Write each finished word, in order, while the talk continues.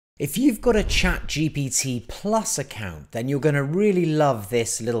If you've got a ChatGPT Plus account, then you're going to really love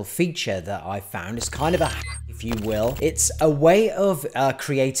this little feature that I found. It's kind of a hack, if you will. It's a way of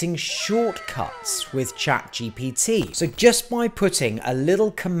creating shortcuts with ChatGPT. So just by putting a little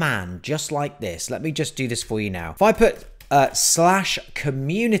command just like this, let me just do this for you now. If I put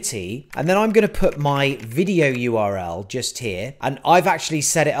 /community, and then I'm going to put my video URL just here, and I've actually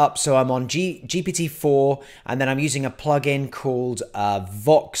set it up so I'm on GPT-4, and then I'm using a plugin called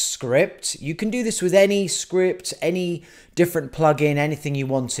Vox Script. You can do this with any script, any different plugin, anything you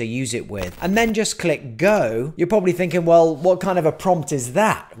want to use it with, and then just click go. You're probably thinking, well, what kind of a prompt is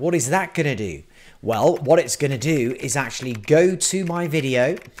that? What is that going to do? Well, what it's going to do is actually go to my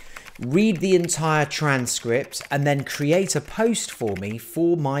video, read the entire transcript, and then create a post for me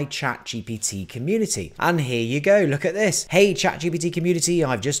for my ChatGPT community. And here you go, look at this. Hey ChatGPT community,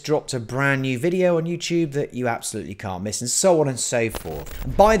 I've just dropped a brand new video on YouTube that you absolutely can't miss, and so on and so forth.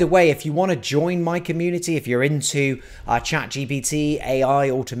 And by the way, if you want to join my community, if you're into ChatGPT, AI,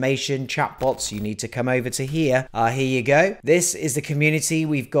 automation, chatbots, you need to come over to here. Here you go. This is the community.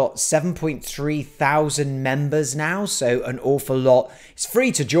 We've got 7.3 thousand members now, so an awful lot. It's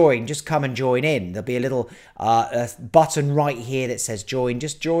free to join. Just come and join in. There'll be a little button right here that says join.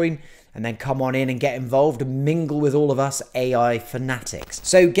 Just join and then come on in and get involved and mingle with all of us AI fanatics.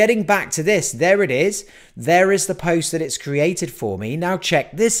 So getting back to this, there it is. There is the post that it's created for me. Now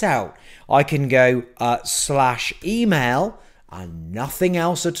check this out. I can go /email and nothing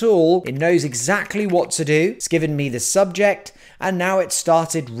else at all. It knows exactly what to do. It's given me the subject, and now it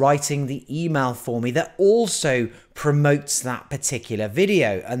started writing the email for me that also promotes that particular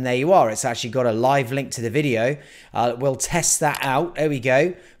video. And there you are. It's actually got a live link to the video. We'll test that out. There we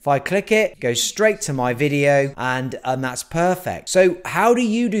go. If I click it, it goes straight to my video, and that's perfect. So how do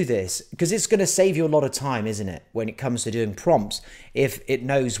you do this? Because it's going to save you a lot of time, isn't it, when it comes to doing prompts, if it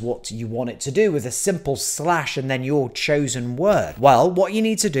knows what you want it to do with a simple slash and then your chosen word. Well, what you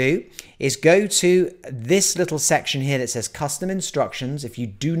need to do is go to this little section here that says custom instructions. If you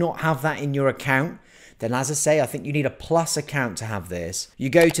do not have that in your account, then as I say, I think you need a Plus account to have this. You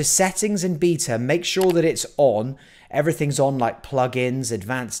go to settings and beta, make sure that it's on. Everything's on, like plugins,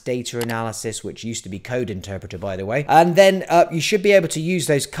 advanced data analysis, which used to be code interpreter, by the way. And then you should be able to use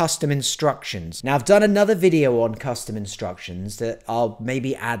those custom instructions. Now, I've done another video on custom instructions that I'll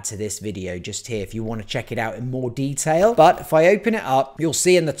maybe add to this video just here if you want to check it out in more detail. But if I open it up, you'll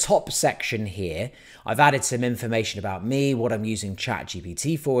see in the top section here, I've added some information about me, what I'm using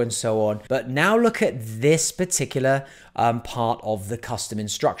ChatGPT for, and so on. But now look at this particular part of the custom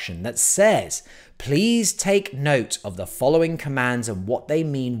instruction that says, please take note of the following commands and what they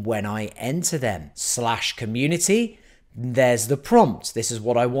mean when I enter them. /community. There's the prompt. This is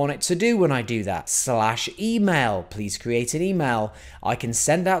what I want it to do when I do that. /email. Please create an email I can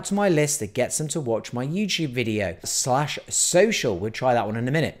send out to my list that gets them to watch my YouTube video. /social. We'll try that one in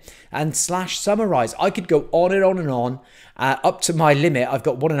a minute. And /summarize. I could go on and on and on. Up to my limit, I've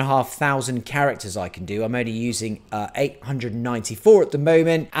got 1,500 characters I can do. I'm only using 894 at the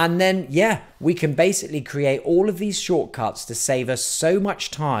moment. And then, yeah, we can basically create all of these shortcuts to save us so much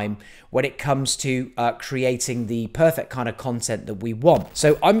time when it comes to creating the perfect kind of content that we want.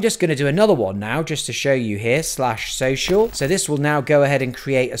 So I'm just going to do another one now just to show you here, /social. So this will now go ahead and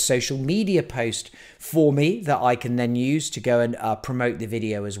create a social media post for me that I can then use to go and promote the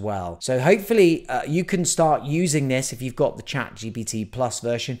video as well. So hopefully you can start using this if you've got the ChatGPT Plus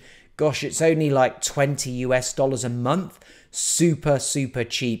version. Gosh, it's only like $20 US a month. Super, super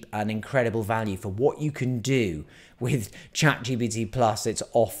cheap and incredible value for what you can do with ChatGPT Plus. It's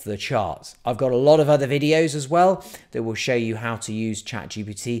off the charts. I've got a lot of other videos as well that will show you how to use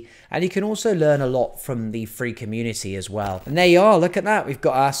ChatGPT, and you can also learn a lot from the free community as well. And there you are, look at that. We've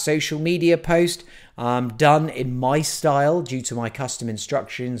got our social media post done in my style due to my custom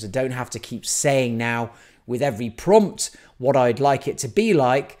instructions. I don't have to keep saying now with every prompt what I'd like it to be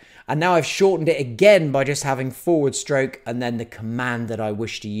like. And now I've shortened it again by just having forward stroke and then the command that I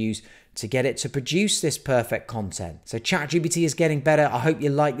wish to use to get it to produce this perfect content. So ChatGPT is getting better. I hope you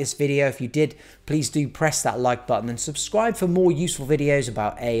liked this video. If you did, please do press that like button and subscribe for more useful videos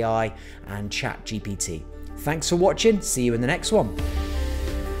about AI and ChatGPT. Thanks for watching. See you in the next one.